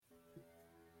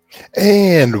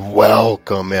And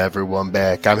welcome everyone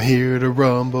back. I'm here to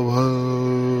rumble.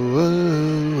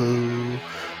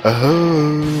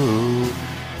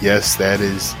 Yes, that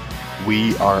is.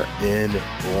 We are in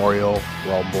Royal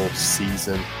Rumble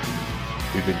season.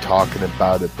 We've been talking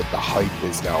about it, but the hype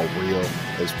is now real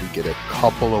as we get a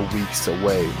couple of weeks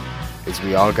away. As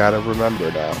we all got to remember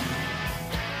now,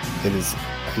 it is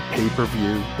a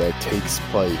pay-per-view that takes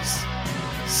place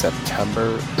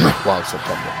September.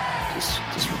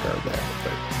 Disregard that.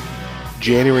 But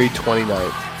January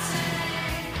 29th,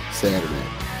 Saturday.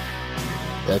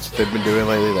 That's what they've been doing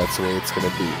lately. That's the way it's going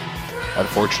to be.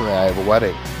 Unfortunately, I have a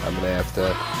wedding. I'm going to have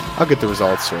to... I'll get the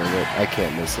results during it. I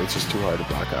can't miss it. It's just too hard to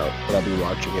block out. But I'll be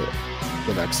watching it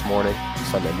the next morning,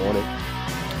 Sunday morning,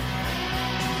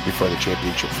 before the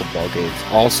championship football games.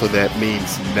 Also, that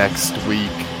means next week,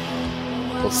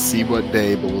 we'll see what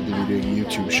day, but we'll be doing a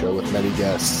YouTube show with many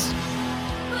guests.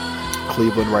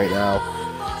 Cleveland right now,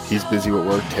 he's busy with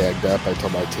work, tagged up. I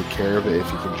told him I'd take care of it. If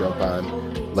you can jump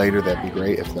on later, that'd be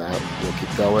great. If not, we'll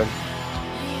keep going.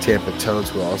 Tampa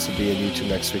Toads will also be in YouTube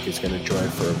next week. He's going to join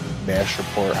for a MASH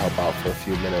report, help out for a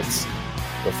few minutes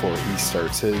before he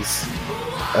starts his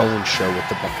own show with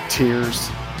the Buccaneers.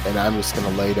 And I'm just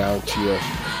going to lay down to you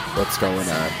what's going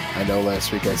on. I know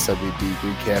last week I said we'd be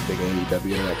recapping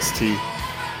AEW and NXT,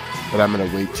 but I'm going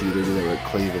to wait to either do that with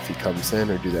Cleve if he comes in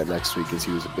or do that next week, as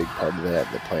he was a big part of that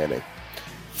in the planning.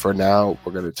 For now,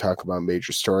 we're going to talk about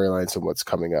major storylines and what's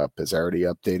coming up. As I already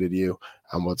updated you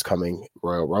on what's coming,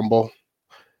 Royal Rumble,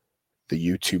 the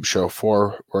YouTube show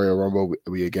for Royal Rumble.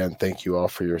 We again thank you all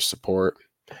for your support,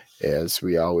 as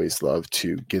we always love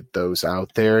to get those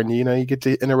out there. And, you know, you get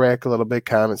to interact a little bit,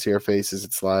 comment, see our faces.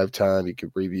 It's live time. You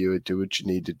can review it, do what you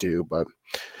need to do, but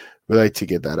we like to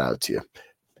get that out to you.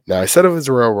 Now, I said it was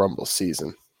Royal Rumble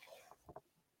season,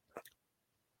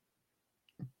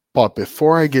 but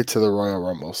before I get to the Royal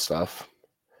Rumble stuff,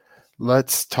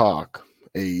 let's talk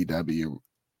AEW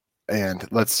and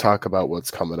let's talk about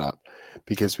what's coming up,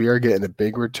 because we are getting a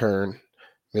big return.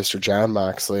 Mr. Jon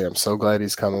Moxley, I'm so glad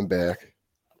he's coming back.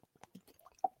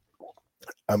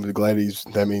 I'm glad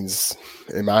that means,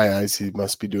 in my eyes, he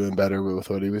must be doing better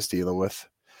with what he was dealing with.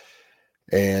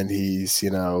 And he's, he's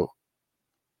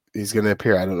going to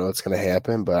appear. I don't know what's going to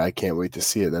happen, but I can't wait to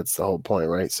see it. That's the whole point,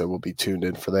 right? So we'll be tuned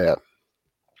in for that.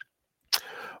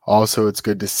 Also, it's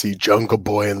good to see Jungle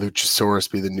Boy and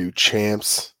Luchasaurus be the new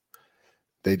champs.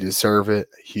 They deserve it.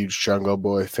 Huge Jungle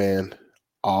Boy fan.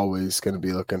 Always going to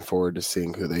be looking forward to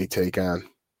seeing who they take on.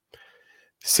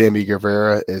 Sammy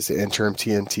Guevara is the interim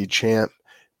TNT champ,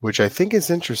 which I think is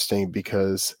interesting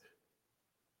because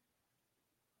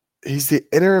he's the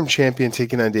interim champion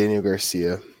taking on Daniel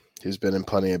Garcia, who's been in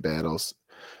plenty of battles,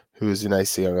 who is a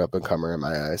nice young up-and-comer in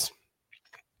my eyes.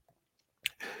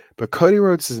 But Cody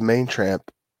Rhodes is the main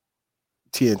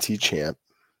TNT champ,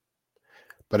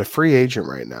 but a free agent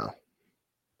right now.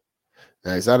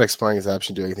 Now, he's not exploring his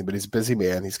option to do anything, but he's a busy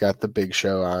man. He's got the Big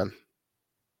Show on,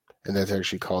 and that's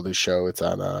actually called his show. It's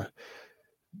on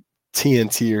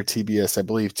TNT or TBS. I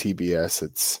believe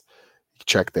TBS.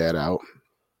 Check that out.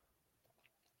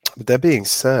 But that being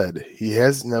said, he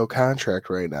has no contract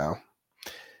right now,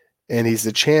 and he's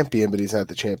the champion, but he's not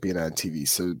the champion on TV.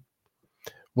 So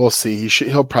we'll see.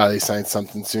 He'll probably sign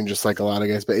something soon, just like a lot of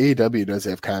guys. But AEW does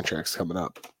have contracts coming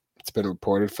up. It's been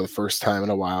reported for the first time in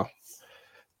a while,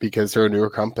 because they're a newer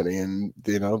company, and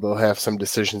they'll have some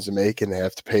decisions to make, and they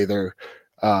have to pay their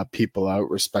people out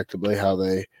respectably, how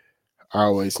they are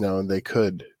always known they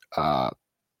could,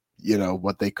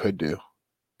 what they could do,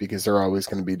 because they're always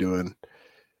going to be doing.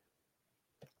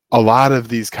 A lot of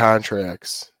these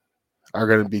contracts are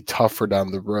going to be tougher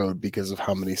down the road because of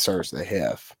how many stars they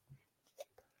have.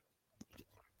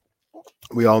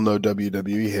 We all know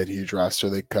WWE had a huge roster.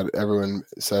 They cut it. Everyone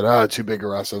said, too big a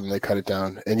roster, and they cut it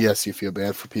down. And yes, you feel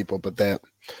bad for people, but that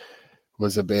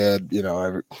was a bad,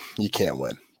 you can't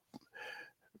win.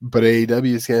 But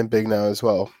AEW is getting big now as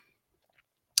well.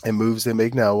 And moves they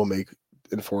make now will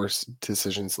enforce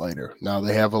decisions later. Now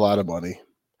they have a lot of money.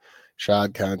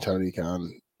 Shad Khan, Tony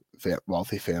Khan,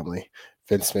 wealthy family,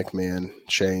 Vince McMahon,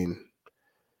 Shane.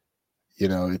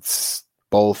 It's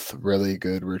both really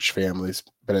good, rich families,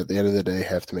 but at the end of the day,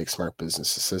 have to make smart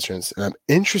business decisions. And I'm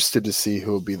interested to see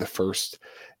who will be the first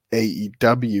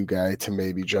AEW guy to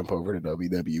maybe jump over to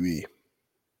WWE.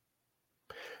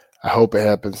 I hope it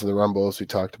happens in the Rumble, as we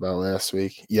talked about last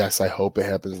week. Yes, I hope it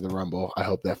happens in the Rumble. I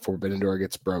hope that Forbidden Door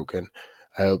gets broken.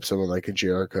 I hope someone like a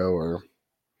Jericho or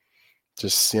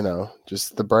just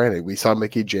the branding. We saw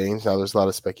Mickie James. Now there's a lot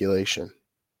of speculation.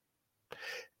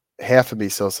 Half of me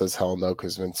still says hell no,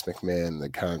 because Vince McMahon and the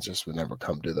Khans just would never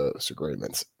come to those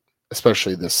agreements,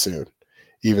 especially this soon.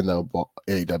 even though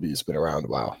AEW's been around a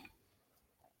while.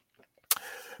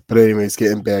 But anyways,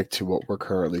 getting back to what we're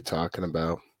currently talking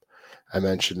about, I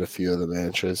mentioned a few of the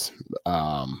matches.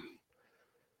 Wow,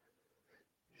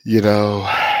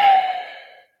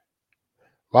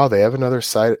 they have another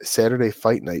Saturday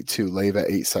fight night too, live at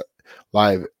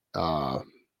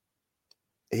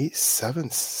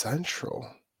 8/7 Central.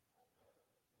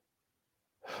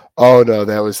 Oh no,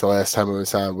 that was the last time it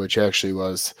was on, which actually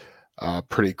was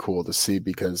pretty cool to see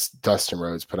because Dustin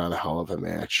Rhodes put on a hell of a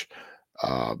match.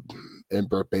 And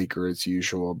Britt Baker as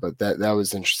usual, but that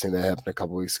was interesting. That happened a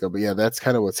couple weeks ago. But yeah, that's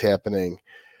kind of what's happening.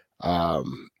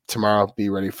 Tomorrow, be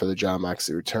ready for the Jon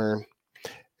Moxley return,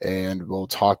 and we'll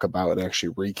talk about and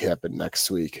actually recap it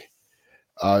next week.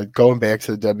 Going back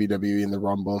to the WWE and the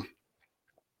Rumble,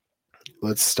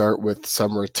 let's start with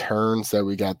some returns that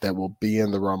we got that will be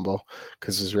in the Rumble,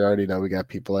 because as we already know, we got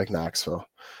people like Knoxville,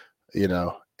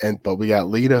 but we got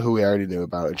Lita, who we already knew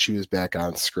about, and she was back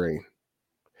on screen.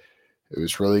 It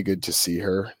was really good to see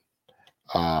her.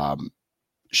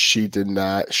 She did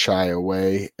not shy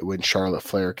away when Charlotte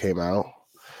Flair came out.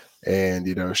 And,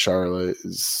 Charlotte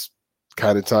is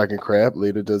kind of talking crap.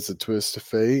 Lita does a twist of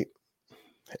fate.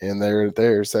 And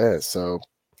there's that. So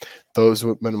those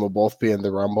women will both be in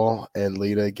the Rumble. And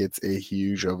Lita gets a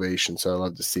huge ovation. So I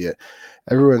love to see it.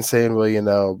 Everyone's saying,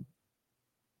 well,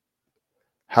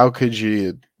 how could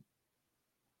you...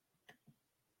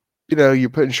 you're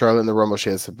putting Charlotte in the Rumble.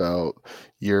 She has the belt.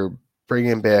 You're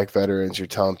bringing back veterans. You're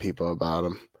telling people about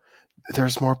them.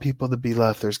 There's more people to be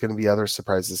left. There's going to be other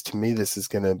surprises. To me, this is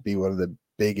going to be one of the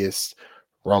biggest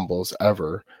Rumbles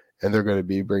ever. And they're going to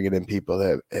be bringing in people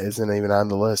that isn't even on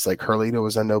the list. Like Carlito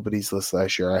was on nobody's list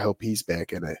last year. I hope he's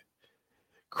back in it.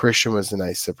 Christian was a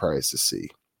nice surprise to see.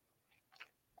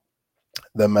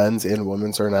 The men's and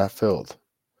women's are not filled.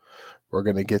 We're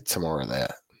going to get to more of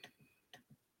that.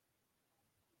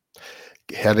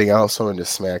 Heading also into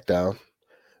SmackDown,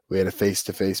 we had a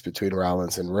face-to-face between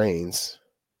Rollins and Reigns,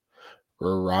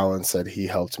 where Rollins said he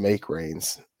helped make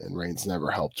Reigns, and Reigns never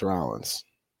helped Rollins.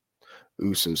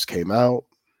 Usos came out,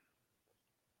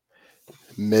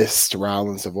 missed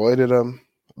Rollins, avoided him,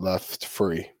 left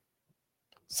free.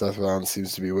 Seth Rollins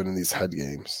seems to be winning these head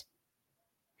games.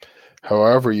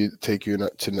 However, you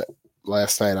to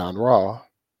last night on Raw,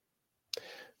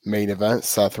 main event,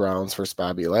 Seth Rollins versus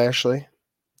Bobby Lashley.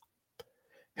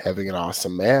 Having an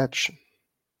awesome match.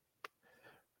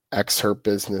 Hurt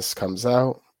Business comes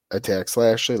out, attacks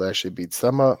Lashley. Lashley beats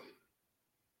them up.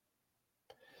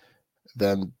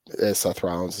 Then, as Seth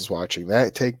Rollins is watching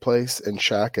that take place, in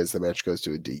shock as the match goes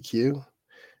to a DQ,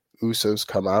 Usos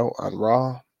come out on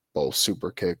Raw, both super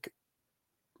kick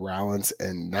Rollins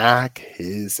and knock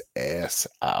his ass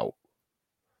out.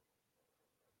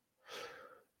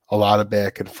 A lot of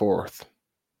back and forth.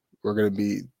 We're going to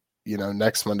be,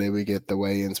 next Monday we get the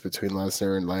weigh-ins between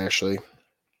Lesnar and Lashley.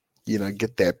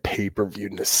 Get that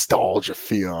pay-per-view nostalgia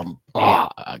feel.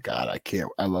 God,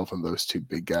 I love when those two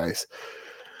big guys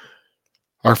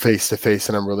are face-to-face,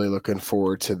 and I'm really looking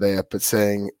forward to that. But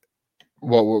saying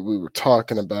what we were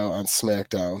talking about on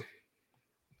SmackDown,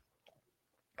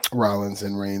 Rollins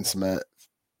and Reigns met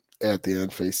at the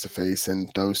end face-to-face,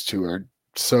 and those two are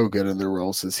so good in their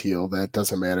roles as heel that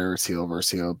doesn't matter it's heel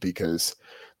versus heel because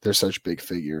they're such big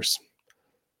figures.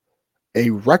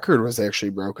 A record was actually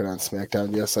broken on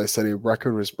SmackDown. Yes, I said a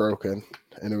record was broken,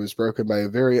 and it was broken by a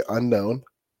very unknown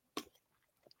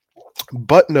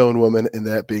but known woman, and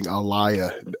that being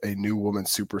Aliyah, a new woman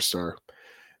superstar.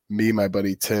 Me, my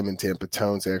buddy Tim, and Tampa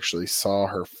Tones actually saw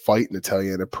her fight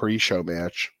Natalya in a pre-show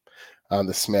match on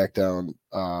the SmackDown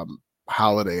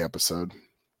holiday episode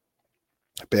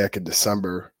back in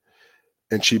December,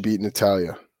 and she beat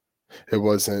Natalya. It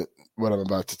wasn't what I'm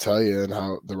about to tell you and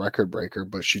how the record breaker,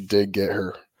 but she did get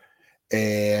her.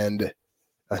 And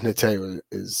Natalya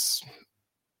is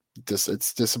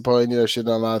it's disappointing. She's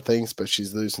done a lot of things, but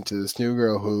she's losing to this new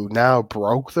girl who now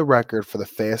broke the record for the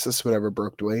fastest one ever,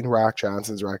 broke Dwayne Rock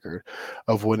Johnson's record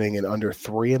of winning in under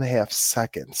 3.5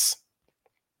 seconds.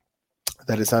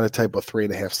 That is not a type of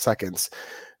 3.5 seconds.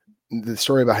 The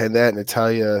story behind that,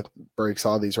 Natalya breaks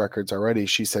all these records already.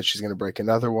 She said she's going to break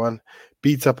another one.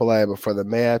 Beats up Aliyah before the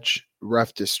match.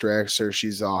 Ref distracts her.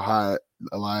 She's all hot.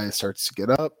 Aliyah starts to get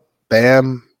up.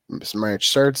 Bam. Match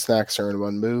starts, knocks her in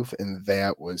one move, and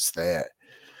that was that.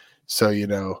 So,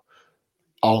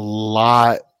 a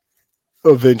lot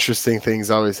of interesting things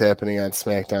always happening on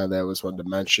SmackDown. That was one to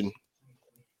mention.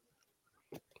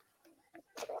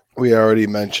 We already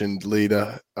mentioned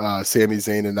Lita, Sami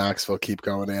Zayn, and Knoxville keep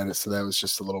going at it, so that was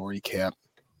just a little recap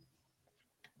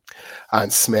on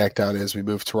SmackDown. As we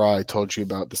move to Raw, I told you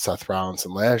about the Seth Rollins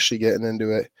and Lashley getting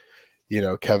into it.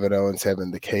 Kevin Owens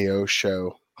having the KO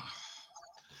show.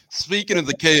 Speaking of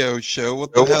the KO show,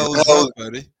 what the hell is up,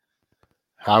 buddy?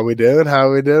 How we doing?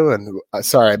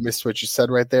 Sorry, I missed what you said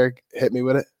right there. Hit me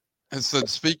with it. I said,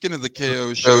 speaking of the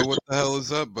KO show, what the hell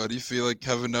is up, buddy? Feel like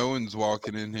Kevin Owens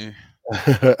walking in here.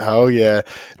 Oh, yeah.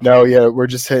 No, yeah, we're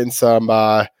just hitting some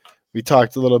we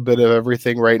talked a little bit of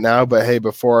everything right now, but hey,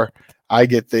 before I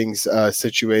get things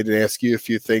situated and ask you a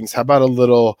few things, how about a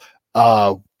little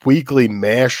weekly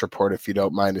MASH report, if you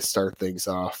don't mind, to start things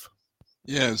off?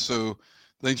 Yeah, so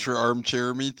thanks for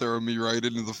armchair me, throwing me right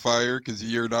into the fire because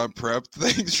you're not prepped.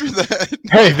 Thanks for that.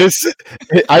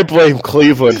 Hey, I blame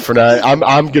Cleveland for not.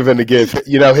 I'm giving to give.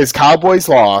 His Cowboys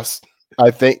lost. I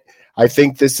think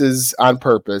this is on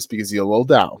purpose because he's a little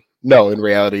down. No, in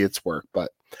reality, it's work,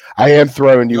 but I am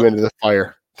throwing you into the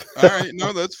fire. All right,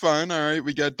 no, that's fine. All right,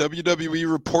 we got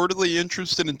WWE reportedly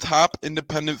interested in top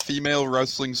independent female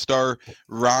wrestling star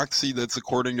Roxy. That's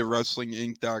according to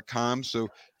WrestlingInc.com. So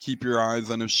keep your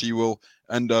eyes on if she will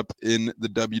end up in the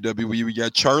WWE. We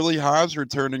got Charlie Haas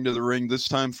returning to the ring, this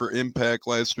time for Impact.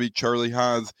 Last week, Charlie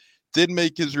Haas did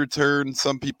make his return.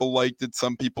 Some people liked it,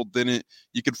 some people didn't.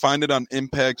 You can find it on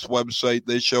Impact's website.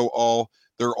 They show all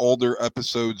their older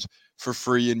episodes for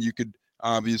free, and you could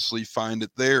obviously find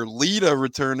it there. Lita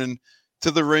returning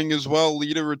to the ring as well.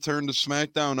 Lita returned to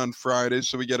SmackDown on Friday,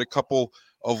 so we get a couple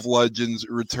of legends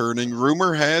returning.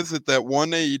 Rumor has it that one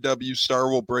AEW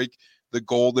star will break the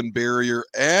golden barrier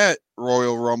at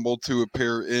Royal Rumble to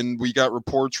appear in. We got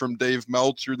reports from Dave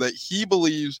Meltzer that he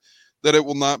believes that it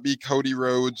will not be Cody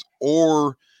Rhodes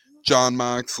or Jon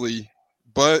Moxley,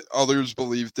 but others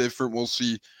believe different. We'll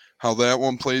see how that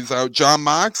one plays out. Jon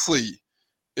Moxley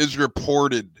is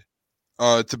reported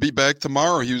to be back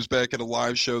tomorrow. He was back at a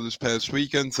live show this past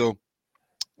weekend, so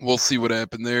we'll see what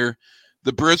happened there.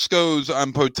 The Briscoes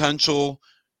on potential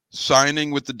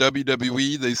signing with the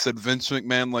WWE. They said Vince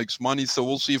McMahon likes money, so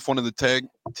we'll see if one of the tag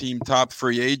team top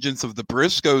free agents of the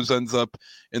Briscoes ends up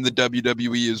in the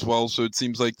WWE as well. So it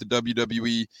seems like the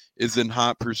WWE is in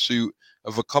hot pursuit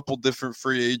of a couple different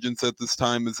free agents at this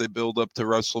time as they build up to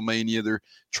WrestleMania. They're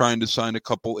trying to sign a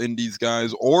couple indies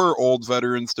guys or old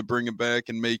veterans to bring them back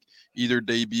and make either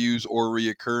debuts or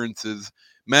reoccurrences.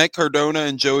 Matt Cardona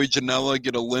and Joey Janela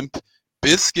get a Limp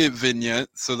Bizkit vignette,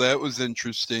 so that was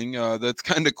interesting. That's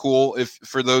kind of cool. If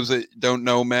for those that don't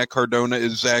know, Matt Cardona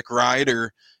is Zack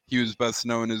Ryder. He was best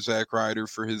known as Zack Ryder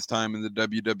for his time in the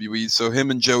WWE. So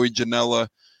him and Joey Janela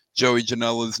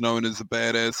is known as a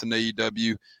badass in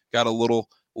AEW. Got a little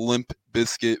Limp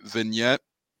Bizkit vignette.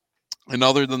 And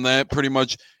other than that, pretty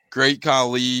much Great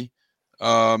Khali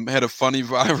had a funny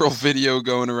viral video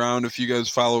going around. If you guys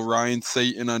follow Ryan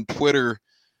Satan on Twitter,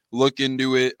 look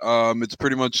into it. It's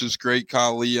pretty much just Great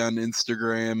Khali on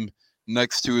Instagram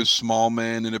next to a small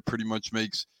man, and it pretty much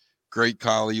makes Great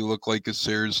Khali look like a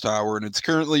Sears Tower, and it's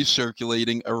currently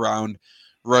circulating around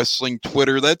wrestling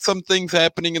Twitter. That's some things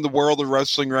happening in the world of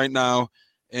wrestling right now.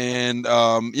 And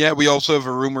we also have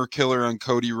a rumor killer on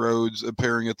Cody Rhodes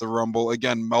appearing at the Rumble.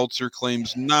 Again, Meltzer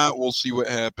claims not. We'll see what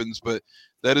happens, but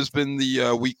that has been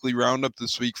the weekly roundup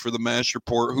this week for the MASH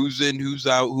report. Who's in, who's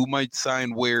out, who might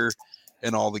sign where,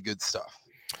 and all the good stuff.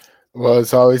 Well,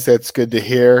 as always, that's good to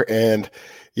hear. And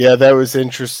yeah, that was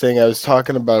interesting. I was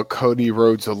talking about Cody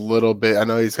Rhodes a little bit. I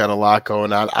know he's got a lot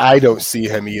going on. I don't see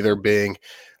him either being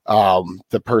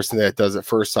the person that does it.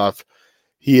 First off,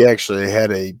 he actually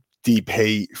had a deep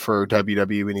hate for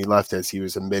WWE when he left, as he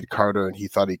was a mid-carder and he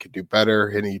thought he could do better.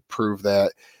 And he proved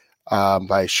that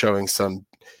by showing some,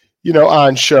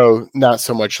 on show, not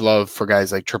so much love for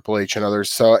guys like Triple H and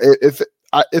others. So if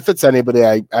it's anybody,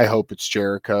 I hope it's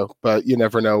Jericho, but you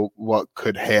never know what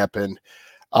could happen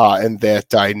in that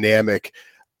dynamic.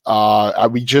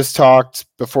 We just talked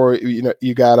before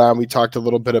you got on. We talked a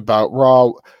little bit about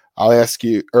Raw. I'll ask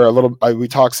you, we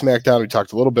talked SmackDown. We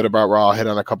talked a little bit about Raw. I'll hit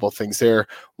on a couple of things there.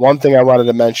 One thing I wanted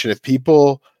to mention: if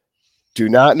people do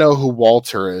not know who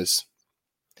Walter is,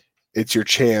 it's your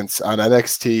chance on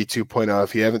NXT 2.0.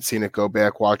 If you haven't seen it, go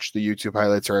back, watch the YouTube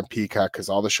highlights or on Peacock because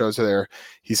all the shows are there.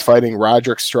 He's fighting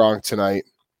Roderick Strong tonight.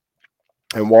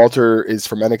 And Walter is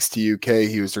from NXT UK.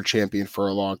 He was their champion for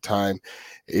a long time.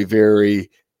 A very,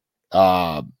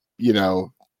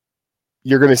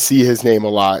 you're going to see his name a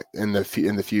lot in the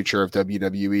future of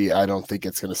WWE. I don't think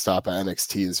it's going to stop at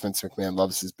NXT, as Vince McMahon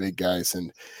loves his big guys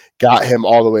and got him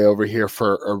all the way over here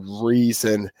for a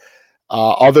reason.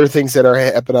 Other things that are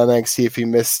happening on NXT, if you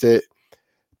missed it,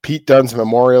 Pete Dunne's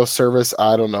memorial service.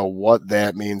 I don't know what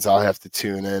that means. I'll have to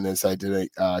tune in, as I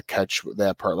didn't catch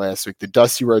that part last week. The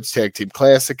Dusty Rhodes Tag Team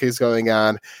Classic is going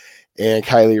on, and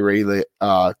Kylie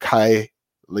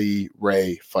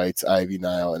Ray fights Ivy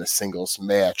Nile in a singles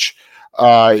match.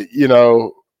 You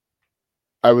know,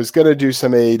 I was gonna do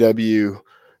some AEW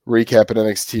recap and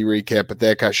NXT recap, but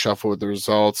that got shuffled with the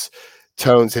results.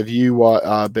 Tones, have you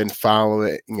been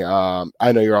following?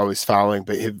 I know you're always following,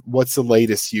 but what's the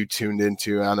latest you tuned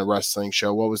into on a wrestling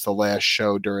show? What was the last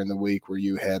show during the week where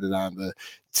you had it on the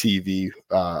TV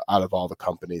out of all the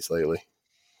companies lately?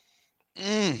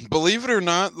 Believe it or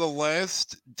not, the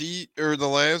last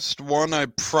one I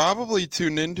probably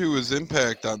tuned into was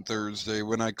Impact on Thursday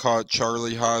when I caught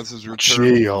Charlie Haas's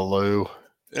return. Gee, Lou.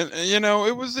 And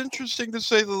it was interesting to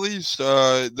say the least.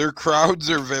 Their crowds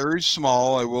are very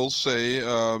small, I will say.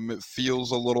 It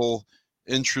feels a little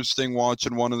interesting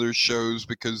watching one of their shows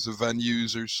because the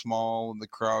venues are small and the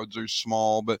crowds are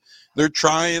small. But they're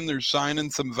signing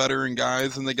some veteran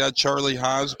guys, and they got Charlie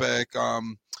Haas back.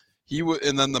 And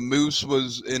then the Moose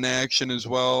was in action as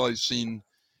well. I've seen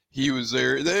he was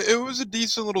there. It was a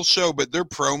decent little show, but their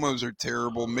promos are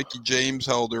terrible. Mickey James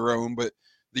held her own, but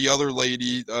the other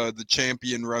lady, the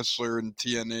champion wrestler in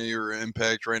TNA or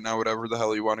Impact right now, whatever the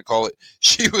hell you want to call it,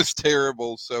 she was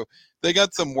terrible. So they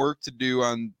got some work to do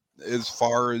on as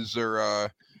far as their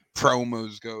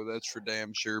promos go. That's for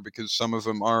damn sure, because some of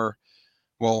them are,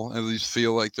 well, at least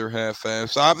feel like they're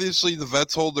half-assed. Obviously, the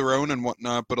vets hold their own and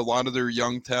whatnot, but a lot of their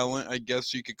young talent, I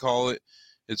guess you could call it,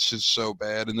 it's just so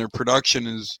bad. And their production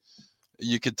is,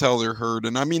 you could tell they're hurt.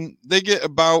 And I mean, they get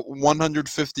about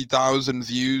 150,000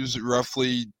 views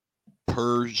roughly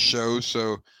per show,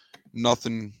 so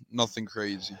nothing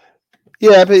crazy.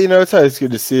 Yeah, but it's always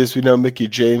good to see. As we know, Mickey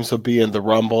James will be in the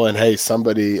Rumble, and hey,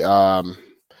 somebody,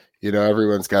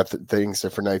 everyone's got things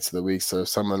different nights of the week. So if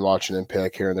someone watching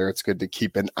Impact here and there, it's good to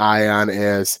keep an eye on.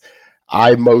 As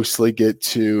I mostly get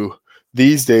to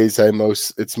these days,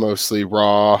 it's mostly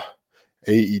Raw,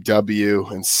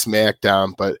 AEW, and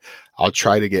SmackDown, but I'll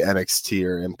try to get NXT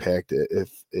or Impact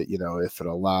if it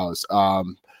allows.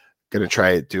 Gonna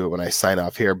try to do it when I sign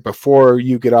off here. Before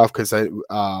you get off, because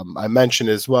I mentioned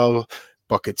as well,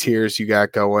 Buccaneers you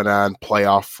got going on,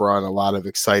 playoff run, a lot of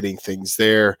exciting things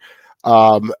there.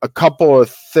 A couple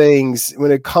of things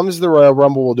when it comes to the Royal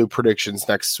Rumble, we'll do predictions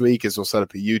next week as we'll set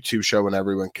up a YouTube show and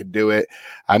everyone can do it.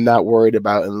 I'm not worried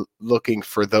about looking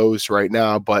for those right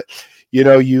now, but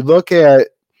you look at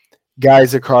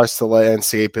guys across the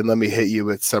landscape, and let me hit you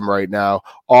with some right now.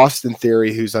 Austin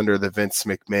Theory, who's under the Vince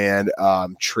McMahon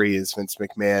tree, as Vince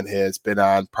McMahon has been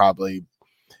on probably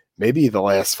maybe the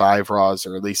last 5 Raws,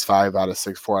 or at least 5 out of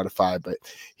 6, 4 out of 5, but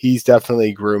he's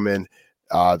definitely grooming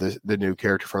the new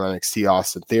character from NXT,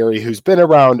 Austin Theory, who's been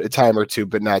around a time or two,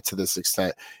 but not to this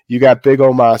extent. You got Big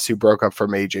Omos, who broke up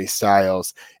from AJ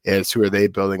Styles, as who are they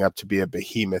building up to be a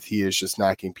behemoth. He is just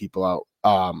knocking people out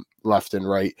left and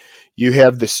right. You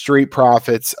have the Street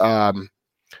Profits,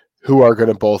 who are going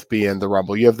to both be in the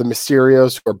Rumble. You have the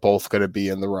Mysterios, who are both going to be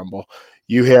in the Rumble.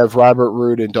 You have Robert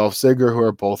Roode and Dolph Ziggler, who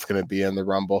are both going to be in the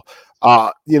Rumble.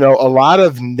 A lot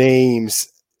of names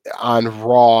on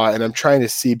Raw, and I'm trying to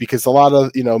see, because a lot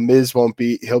of Miz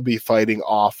he'll be fighting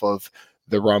off of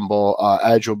the Rumble.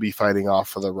 Edge will be fighting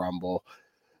off of the Rumble.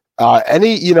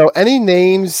 Any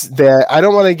names that, I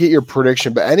don't want to get your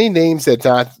prediction, but any names that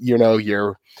not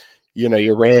your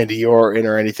Randy Orton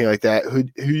or anything like that, who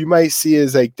you might see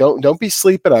as like, don't be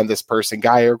sleeping on this person,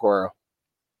 Guy or Goro.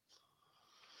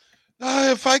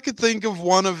 If I could think of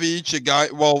one of each, a guy.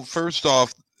 Well, first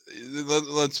off,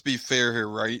 let's be fair here,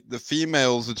 right? The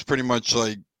females, it's pretty much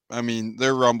like, I mean,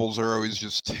 their Rumbles are always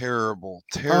just terrible.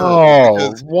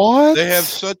 Oh, what? They have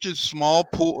such a small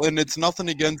pool, and it's nothing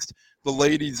against the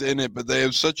ladies in it, but they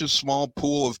have such a small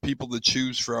pool of people to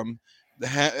choose from.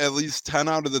 At least 10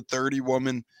 out of the 30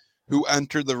 women who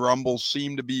enter the Rumble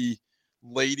seem to be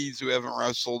ladies who haven't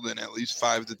wrestled in at least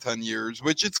 5 to 10 years,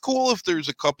 which it's cool if there's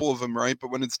a couple of them, right?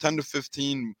 But when it's 10 to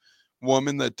 15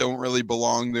 women that don't really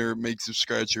belong there, it makes you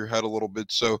scratch your head a little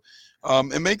bit. So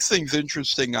it makes things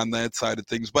interesting on that side of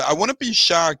things. But I wouldn't be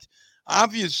shocked.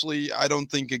 Obviously, I don't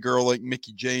think a girl like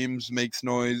Mickey James makes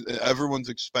noise. Everyone's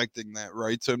expecting that,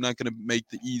 right? So I'm not going to make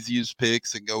the easiest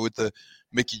picks and go with the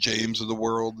Mickey James of the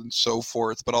world and so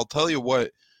forth. But I'll tell you what,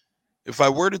 if I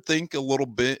were to think a little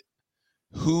bit,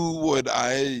 who would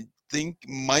I think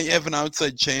might have an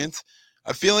outside chance?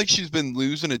 I feel like she's been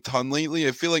losing a ton lately.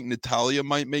 I feel like Natalya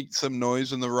might make some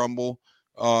noise in the Rumble.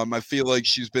 I feel like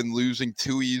she's been losing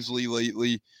too easily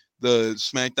lately. The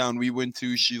SmackDown we went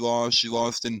to, she lost. She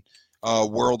lost in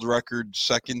world record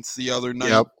seconds the other night.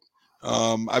 Yep.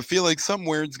 I feel like something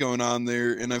weird's going on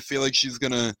there, and I feel like she's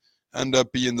going to end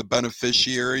up being the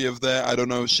beneficiary of that. I don't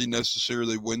know if she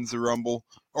necessarily wins the Rumble,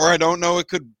 or I don't know, it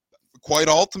could quite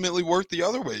ultimately work the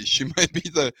other way. She might be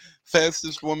the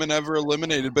fastest woman ever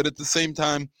eliminated, but at the same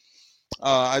time,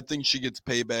 I think she gets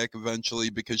payback eventually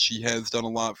because she has done a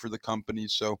lot for the company.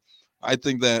 So I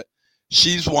think that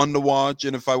she's one to watch.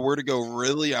 And if I were to go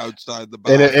really outside the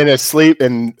box, In a sleep,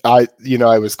 and I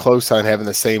was close on having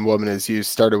the same woman as you.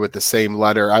 Started with the same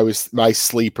letter. My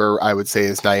sleeper, I would say,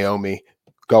 is Naomi.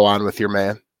 Go on with your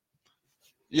man.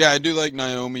 Yeah, I do like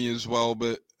Naomi as well,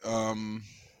 but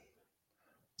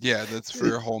yeah, that's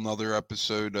for a whole nother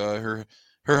episode. But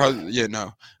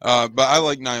I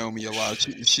like Naomi a lot.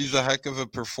 She's a heck of a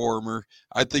performer.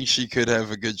 I think she could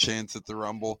have a good chance at the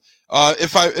Rumble.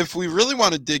 If we really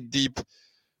want to dig deep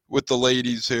with the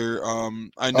ladies here,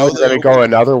 I know you're gonna go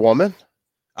another woman.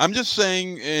 I'm just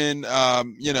saying, and I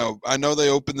know they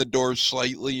opened the door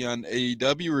slightly on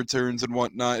AEW returns and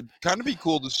whatnot. It'd kind of be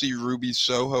cool to see Ruby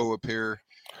Soho appear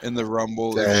in the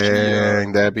Rumble.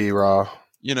 Dang, that'd be raw.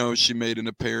 She made an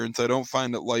appearance. I don't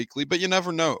find it likely, but you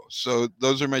never know. So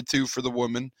those are my two for the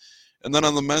women. And then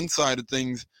on the men's side of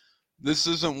things, this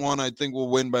isn't one I think will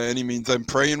win by any means. I'm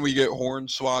praying we get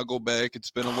Hornswoggle back.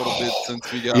 It's been a little bit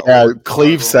since we got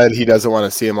Cleve said he doesn't want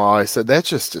to see him all. I said, that's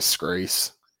just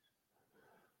disgrace.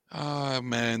 Oh,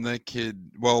 man, that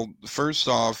kid. Well, first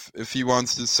off, if he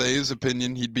wants to say his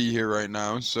opinion, he'd be here right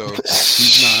now. So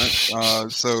he's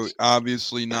not. So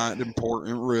obviously not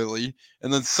important, really.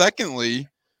 And then secondly,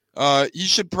 you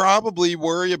should probably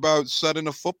worry about setting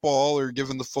a football or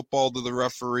giving the football to the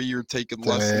referee or taking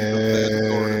lessons of that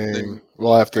sort of thing.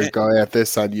 We'll have to go at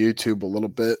this on YouTube a little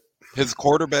bit. His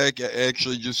quarterback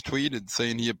actually just tweeted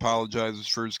saying he apologizes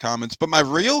for his comments. But my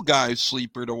real guy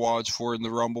sleeper to watch for in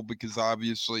the Rumble, because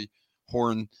obviously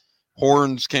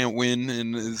Horns can't win,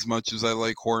 and as much as I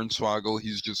like Hornswoggle,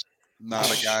 he's just not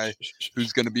a guy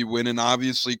who's going to be winning.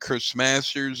 Obviously, Chris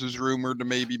Masters is rumored to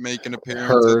maybe make an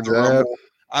appearance at the Rumble.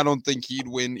 I don't think he'd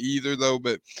win either, though,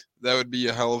 but that would be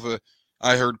a hell of a...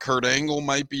 I heard Kurt Angle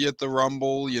might be at the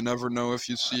Rumble. You never know if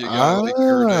you see a guy like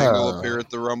Kurt Angle appear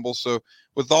at the Rumble. So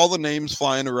with all the names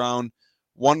flying around,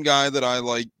 one guy that I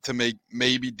like to make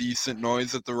maybe decent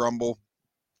noise at the Rumble,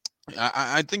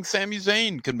 I think Sami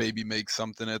Zayn could maybe make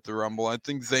something at the Rumble. I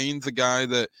think Zayn's a guy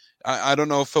that I don't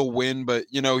know if he'll win, but,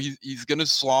 he's going to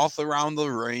sloth around the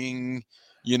ring.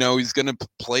 He's going to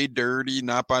play dirty,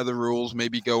 not by the rules,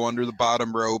 maybe go under the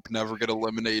bottom rope, never get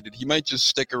eliminated. He might just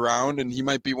stick around, and he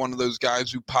might be one of those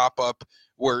guys who pop up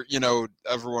where,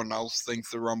 everyone else thinks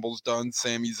the Rumble's done.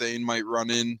 Sami Zayn might run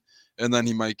in, and then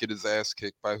he might get his ass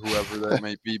kicked by whoever that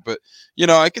might be. But,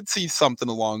 I could see something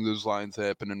along those lines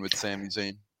happening with Sami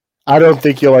Zayn. I don't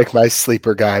think you'll like my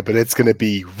sleeper guy, but it's going to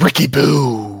be Ricky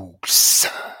Boogs.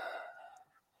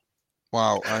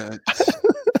 Wow.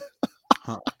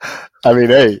 I mean,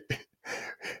 hey,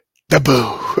 the boo.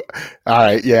 All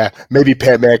right, yeah, maybe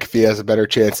Pat McAfee has a better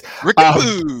chance. Ricky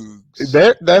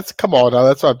Boogs. That's come on now.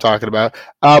 That's what I'm talking about.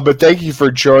 But thank you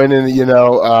for joining.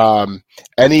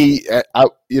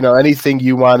 Anything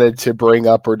you wanted to bring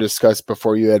up or discuss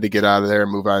before you had to get out of there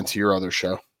and move on to your other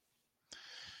show?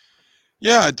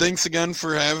 Yeah, thanks again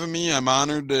for having me. I'm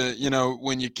honored to,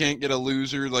 when you can't get a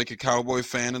loser like a Cowboy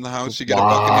fan in the house, you get a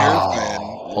Buccaneer fan.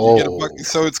 You get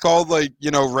so it's called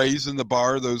raising the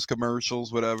bar, those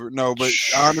commercials, whatever. No, but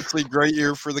honestly, great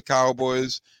year for the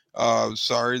Cowboys.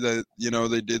 Sorry that,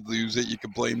 they did lose it. You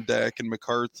could blame Dak and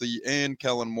McCarthy and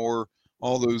Kellen Moore,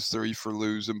 all those three for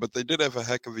losing, but they did have a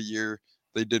heck of a year.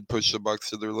 They did push the Bucs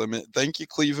to their limit. Thank you,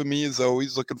 Cleve and me, as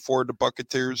always. Looking forward to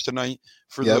Buccaneers tonight.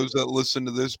 For those that listen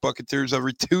to this, Buccaneers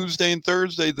every Tuesday and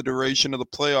Thursday, the duration of the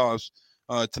playoffs.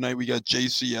 Tonight we got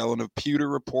JC Allen of Pewter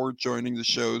Report joining the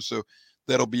show, so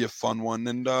that'll be a fun one.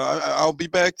 And I'll be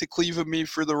back to Cleve and me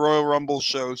for the Royal Rumble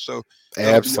show. So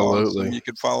absolutely, awesome. You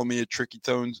can follow me at Tricky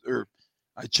Tones, or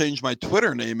I changed my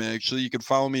Twitter name actually. You can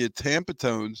follow me at Tampa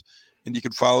Tones, and you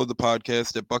can follow the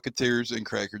podcast at Buccaneers and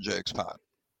Cracker Jacks Pod.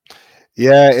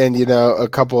 Yeah, and a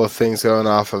couple of things going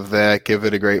off of that. Give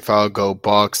it a great follow. Go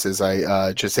Bucks, as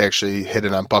I just actually hit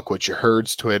it on Buck What You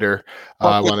Heard's Twitter.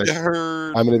 I'm going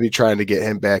to be trying to get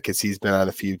him back because he's been on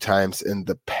a few times in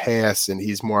the past, and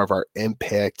he's more of our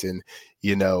Impact and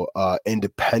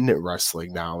independent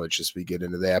wrestling knowledge as we get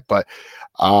into that. But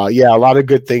a lot of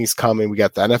good things coming. We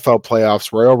got the NFL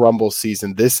playoffs, Royal Rumble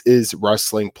season. This is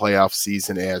wrestling playoff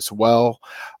season as well.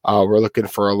 We're looking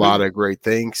for a lot of great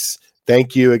things.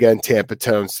 Thank you again, Tampa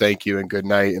Tones. Thank you, and good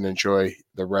night, and enjoy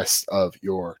the rest of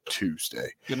your Tuesday.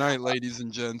 Good night, ladies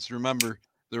and gents. Remember,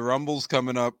 the Rumble's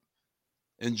coming up.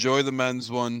 Enjoy the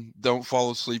men's one. Don't fall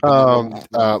asleep.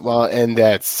 And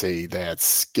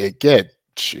that's get.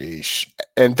 Sheesh.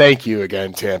 And thank you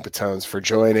again, Tampa Tones, for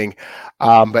joining.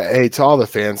 But hey, to all the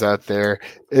fans out there,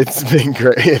 it's been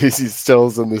great. He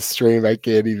still's in the stream. I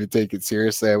can't even take it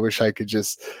seriously. I wish I could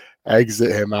just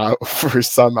exit him out for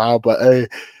somehow. But hey,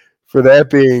 For that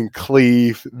being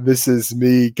Cleve, this is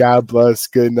me. God bless.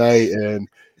 Good night. And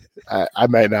I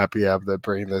might not be able to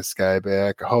bring this guy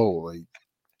back. Holy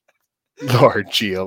Lord, Gio.